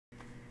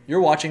You're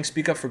watching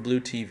Speak Up for Blue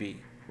TV,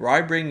 where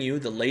I bring you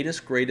the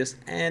latest, greatest,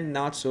 and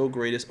not so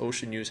greatest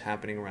ocean news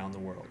happening around the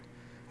world.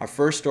 Our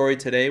first story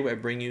today, I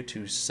bring you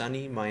to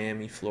sunny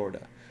Miami,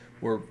 Florida,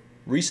 where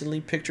recently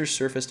pictures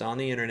surfaced on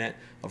the internet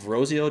of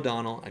Rosie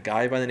O'Donnell, a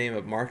guy by the name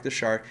of Mark the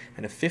Shark,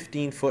 and a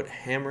 15-foot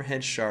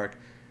hammerhead shark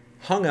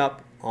hung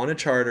up on a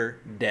charter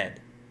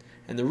dead.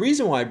 And the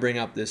reason why I bring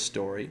up this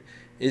story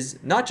is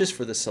not just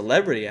for the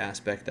celebrity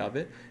aspect of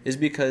it, is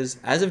because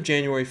as of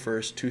January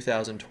 1st,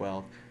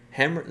 2012,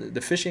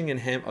 the fishing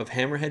of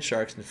hammerhead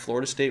sharks in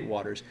Florida state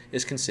waters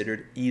is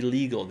considered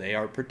illegal. They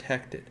are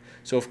protected.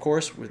 So of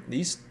course, with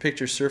these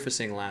pictures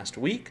surfacing last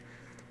week,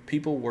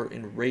 people were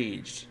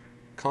enraged.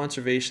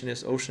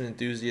 Conservationists, ocean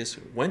enthusiasts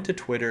went to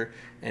Twitter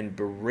and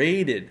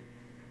berated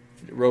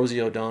Rosie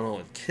O'Donnell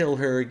and kill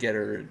her, get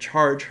her,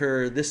 charge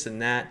her, this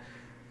and that.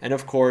 And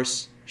of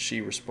course,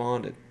 she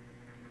responded.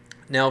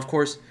 Now, of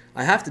course,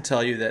 I have to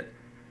tell you that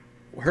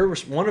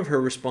one of her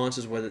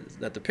responses was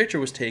that the picture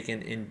was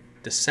taken in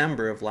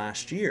December of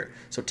last year.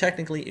 So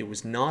technically, it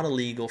was not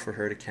illegal for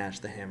her to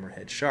catch the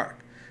hammerhead shark,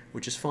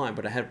 which is fine.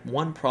 But I had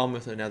one problem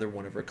with another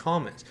one of her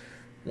comments.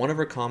 One of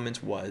her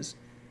comments was,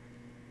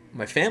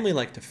 my family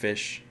like to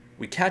fish.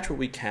 We catch what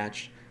we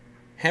catch.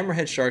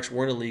 Hammerhead sharks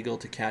weren't illegal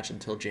to catch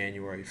until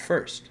January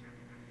 1st.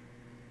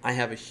 I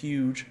have a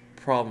huge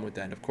problem with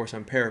that. And of course,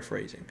 I'm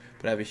paraphrasing,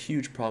 but I have a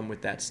huge problem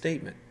with that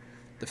statement.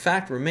 The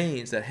fact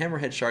remains that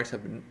hammerhead sharks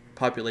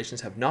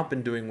populations have not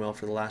been doing well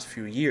for the last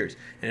few years,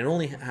 and it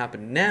only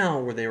happened now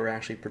where they were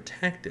actually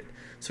protected.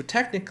 So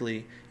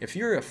technically, if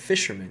you're a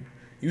fisherman,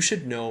 you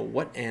should know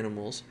what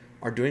animals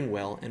are doing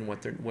well and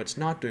what's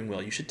not doing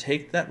well. You should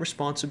take that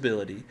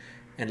responsibility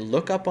and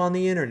look up on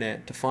the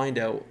internet to find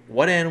out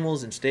what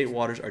animals in state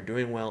waters are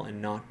doing well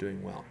and not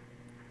doing well.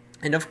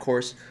 And of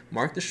course,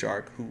 Mark the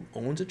Shark, who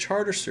owns a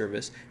charter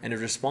service and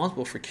is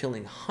responsible for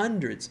killing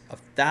hundreds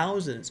of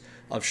thousands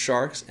of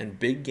sharks and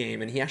big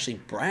game, and he actually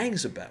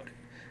brags about it.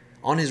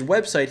 On his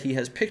website, he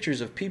has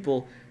pictures of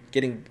people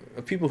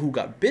who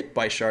got bit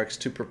by sharks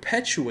to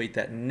perpetuate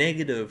that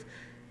negative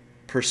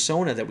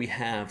persona that we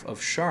have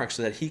of sharks,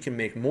 so that he can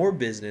make more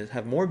business,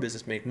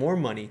 make more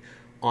money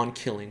on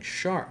killing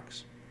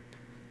sharks.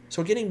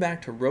 So getting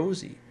back to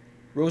Rosie,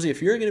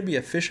 if you're going to be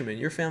a fisherman,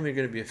 your family are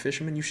going to be a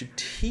fisherman, you should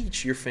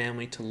teach your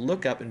family to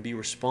look up and be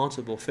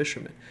responsible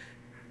fishermen,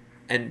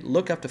 and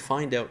look up to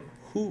find out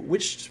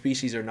which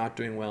species are not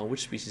doing well,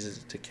 which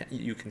species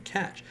you can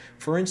catch.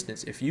 For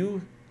instance, if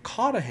you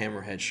caught a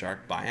hammerhead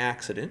shark by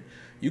accident,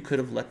 you could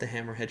have let the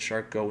hammerhead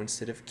shark go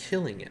instead of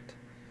killing it.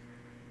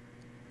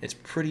 It's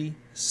pretty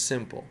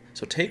simple.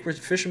 So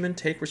fishermen,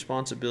 take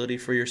responsibility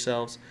for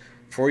yourselves,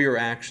 for your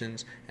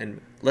actions,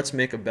 and let's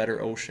make a better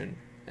ocean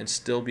and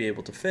still be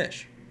able to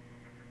fish.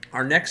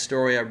 Our next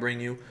story I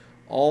bring you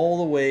all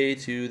the way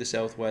to the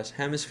southwest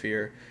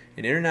hemisphere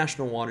in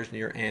international waters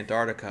near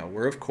Antarctica,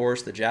 where of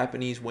course the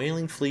Japanese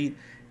whaling fleet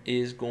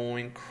is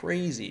going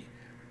crazy.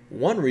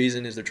 One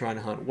reason is they're trying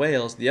to hunt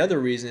whales. The other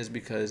reason is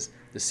because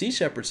the Sea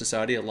Shepherd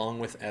Society, along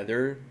with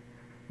other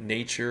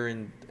nature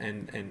and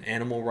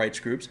animal rights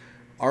groups,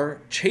 are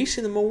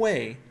chasing them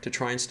away to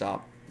try and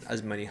stop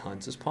as many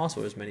hunts as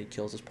possible, as many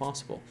kills as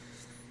possible.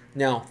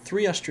 Now,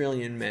 3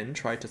 Australian men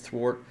tried to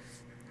thwart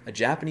a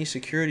Japanese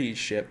security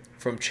ship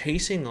from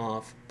chasing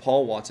off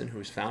Paul Watson, who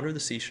is founder of the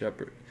Sea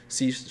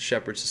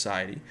Shepherd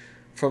Society,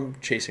 from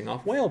chasing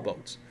off whale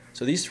boats.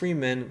 So these 3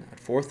 men at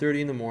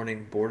 4:30 in the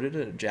morning boarded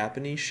a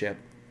Japanese ship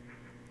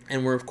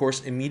and were of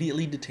course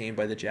immediately detained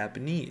by the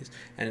Japanese.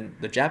 And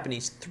the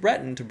Japanese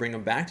threatened to bring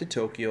them back to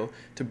Tokyo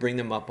to bring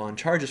them up on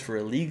charges for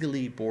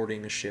illegally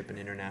boarding a ship in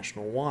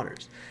international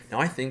waters. Now,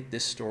 I think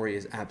this story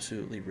is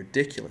absolutely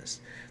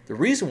ridiculous. The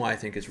reason why I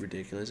think it's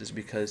ridiculous is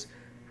because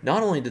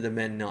not only did the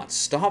men not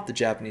stop the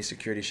Japanese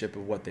security ship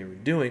of what they were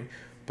doing,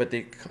 but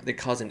they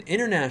caused an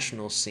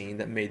international scene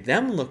that made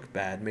them look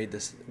bad, made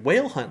this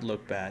whale hunt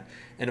look bad,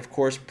 and of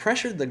course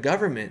pressured the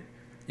government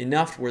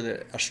enough where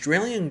the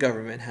Australian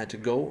government had to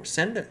go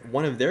send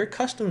one of their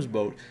customs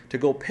boat to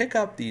go pick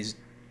up these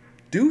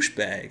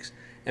douchebags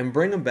and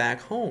bring them back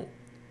home.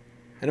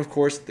 And of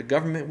course, the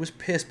government was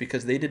pissed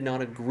because they did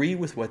not agree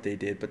with what they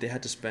did, but they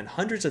had to spend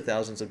hundreds of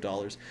thousands of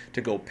dollars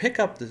to go pick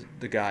up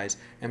the guys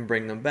and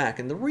bring them back.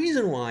 And the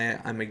reason why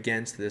I'm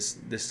against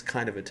this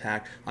kind of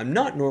attack, I'm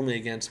not normally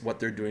against what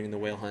they're doing in the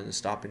whale hunt and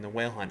stopping the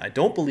whale hunt. I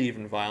don't believe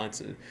in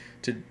violence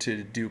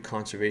to do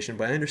conservation,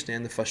 but I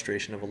understand the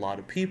frustration of a lot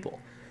of people.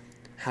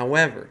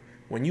 However,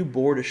 when you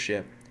board a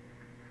ship,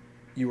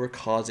 you are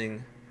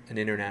causing an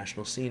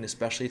international scene,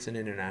 especially it's in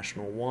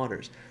international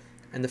waters.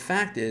 And the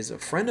fact is, a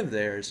friend of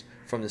theirs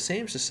from the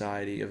same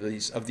society of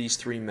these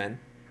 3 men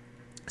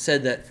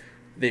said that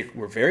they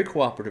were very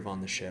cooperative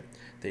on the ship.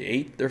 They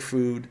ate their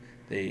food.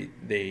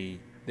 They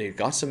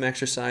got some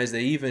exercise.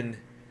 They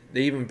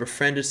even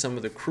befriended some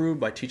of the crew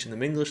by teaching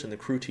them English and the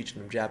crew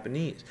teaching them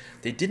Japanese.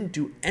 They didn't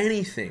do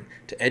anything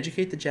to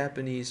educate the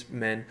Japanese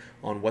men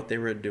on what they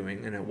were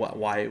doing and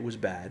why it was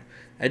bad,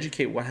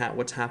 educate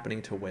what's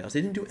happening to whales.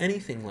 They didn't do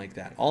anything like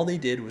that. All they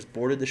did was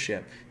boarded the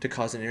ship to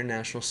cause an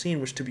international scene,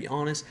 which, to be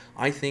honest,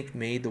 I think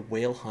made the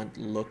whale hunt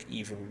look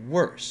even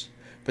worse.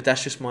 But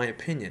that's just my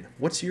opinion.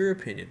 What's your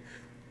opinion?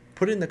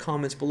 Put it in the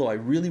comments below. I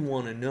really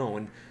want to know.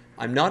 And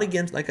I'm not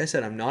against, like I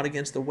said, I'm not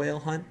against the whale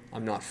hunt.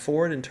 I'm not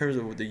for it in terms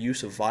of the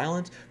use of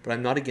violence, but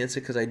I'm not against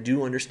it because I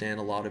do understand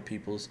a lot of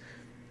people's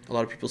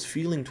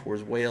feeling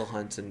towards whale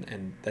hunts,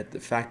 and that the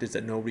fact is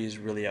that nobody is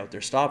really out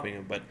there stopping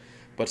them.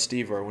 But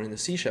Steve Irwin and the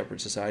Sea Shepherd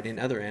Society and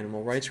other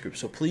animal rights groups.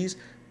 So please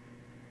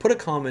put a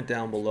comment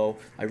down below.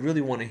 I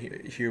really want to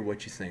hear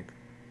what you think.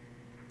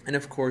 And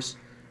of course,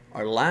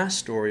 our last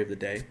story of the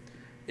day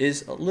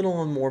is a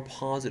little more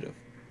positive.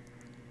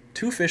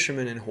 2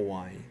 fishermen in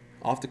Hawaii,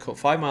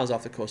 5 miles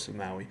off the coast of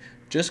Maui,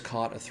 just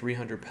caught a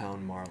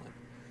 300-pound marlin.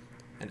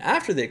 And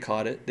after they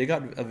caught it, they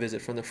got a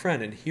visit from the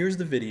friend. And here's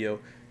the video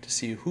to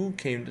see who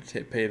came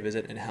to pay a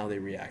visit and how they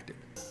reacted.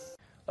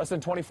 Less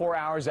than 24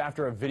 hours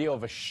after a video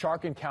of a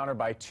shark encounter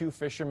by 2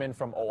 fishermen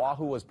from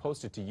Oahu was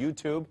posted to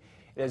YouTube,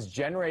 it has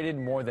generated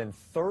more than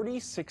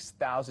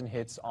 36,000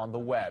 hits on the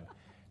web.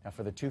 Now,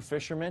 for the 2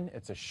 fishermen,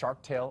 it's a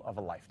shark tale of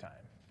a lifetime.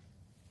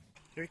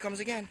 Here he comes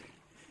again.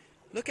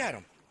 Look at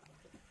him.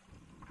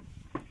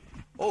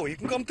 Oh, he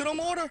can come to the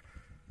motor.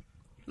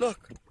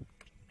 Look.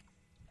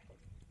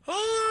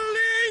 Holy!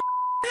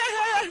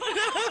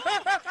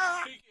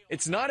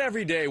 It's not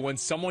every day when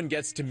someone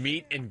gets to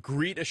meet and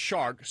greet a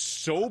shark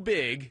so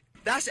big.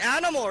 That's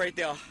animal right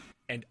there.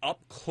 And up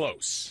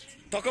close.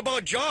 Talk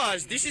about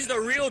Jaws. This is the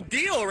real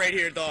deal right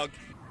here, dog.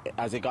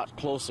 As it got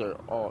closer,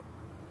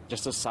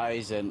 just the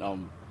size and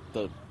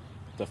the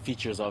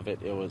features of it,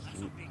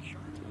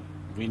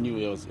 we knew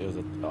it was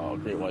a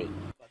great white.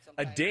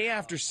 A day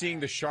after seeing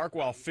the shark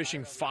while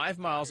fishing 5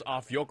 miles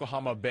off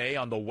Yokohama Bay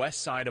on the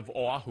west side of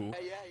Oahu,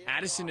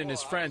 Addison and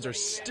his friends are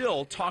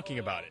still talking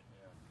about it.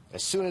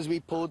 As soon as we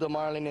pulled the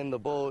marlin in the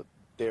boat,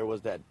 there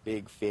was that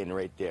big fin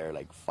right there,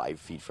 like 5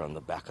 feet from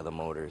the back of the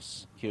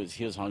motors. He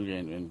was hungry,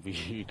 and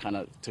we kind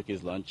of took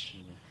his lunch.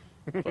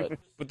 But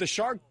the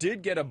shark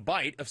did get a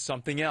bite of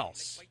something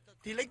else.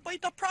 He like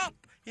bite the prop.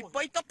 He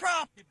bite the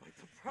prop.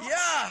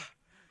 Yeah.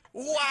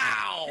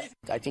 Wow.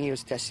 I think he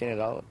was testing it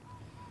out,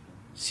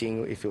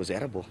 seeing if it was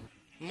edible.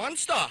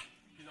 Monster.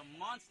 He's a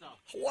monster.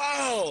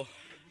 Wow.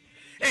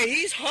 Hey,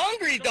 he's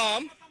hungry,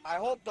 Dom. I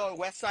hope the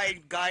west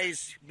side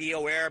guys be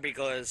aware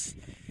because,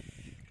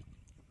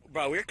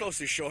 bro, we're close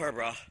to shore,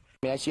 bro. I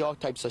mean, I see all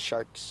types of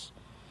sharks,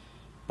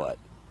 but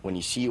when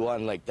you see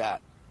one like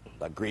that,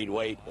 a great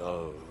white,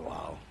 oh,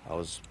 wow, I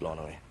was blown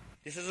away.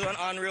 This is an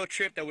unreal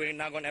trip that we're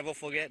not going to ever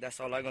forget. That's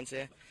all I'm going to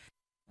say.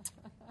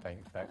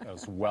 That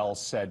was well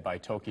said by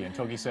Toki. And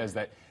Toki says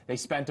that they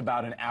spent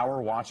about an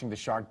hour watching the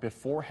shark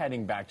before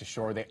heading back to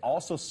shore. They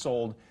also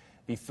sold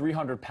the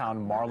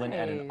 300-pound marlin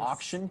at an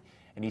auction.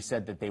 And he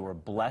said that they were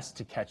blessed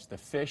to catch the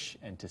fish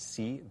and to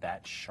see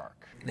that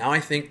shark. Now I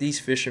think these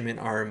fishermen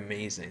are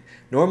amazing.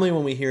 Normally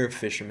when we hear of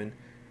fishermen,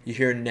 you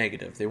hear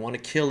negative. They want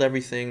to kill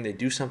everything. They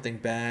do something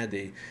bad.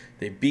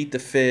 They beat the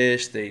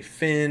fish. They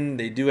fin.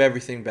 They do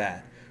everything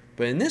bad.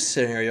 But in this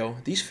scenario,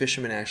 these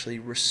fishermen actually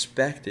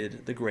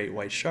respected the great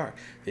white shark.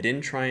 They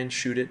didn't try and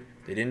shoot it.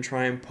 They didn't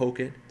try and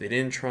poke it. They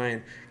didn't try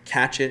and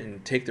catch it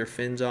and take their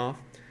fins off.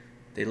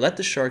 They let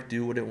the shark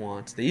do what it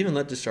wants. They even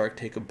let the shark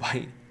take a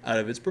bite out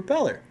of its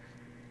propeller.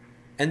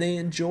 And they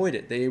enjoyed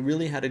it. They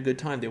really had a good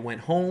time. They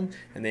went home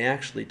and they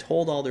actually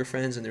told all their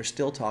friends, and they're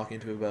still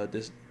talking about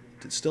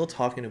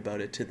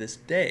it to this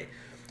day.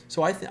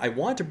 So I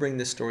want to bring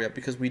this story up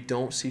because we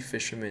don't see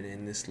fishermen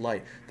in this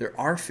light. There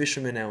are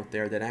fishermen out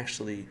there that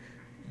actually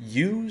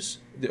use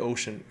the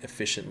ocean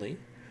efficiently,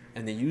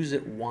 and they use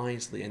it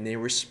wisely, and they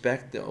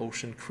respect the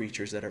ocean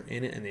creatures that are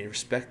in it, and they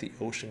respect the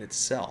ocean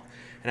itself.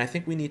 And I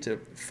think we need to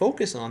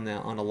focus on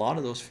that, on a lot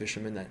of those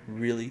fishermen that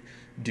really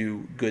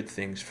do good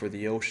things for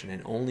the ocean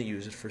and only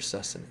use it for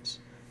sustenance.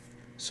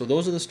 So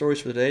those are the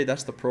stories for today.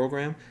 That's the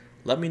program.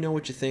 Let me know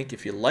what you think.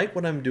 If you like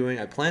what I'm doing,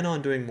 I plan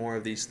on doing more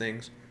of these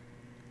things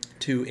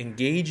to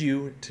engage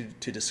you,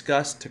 to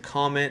discuss, to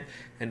comment,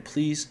 and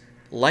please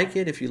like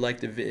it if you like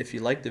the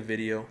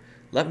video.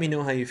 Let me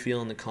know how you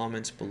feel in the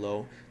comments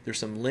below. There's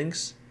some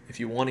links if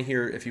you want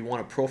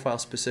to profile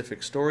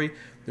specific story.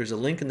 There's a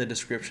link in the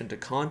description to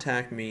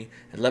contact me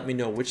and let me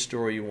know which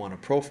story you want to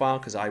profile,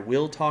 because I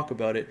will talk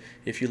about it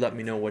if you let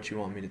me know what you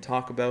want me to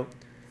talk about.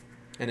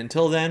 And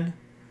until then,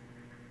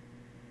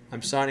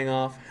 I'm signing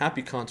off.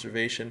 Happy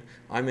conservation.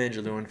 I'm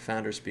Andrew Lewin,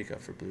 founder of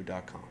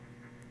SpeakUpForBlue.com.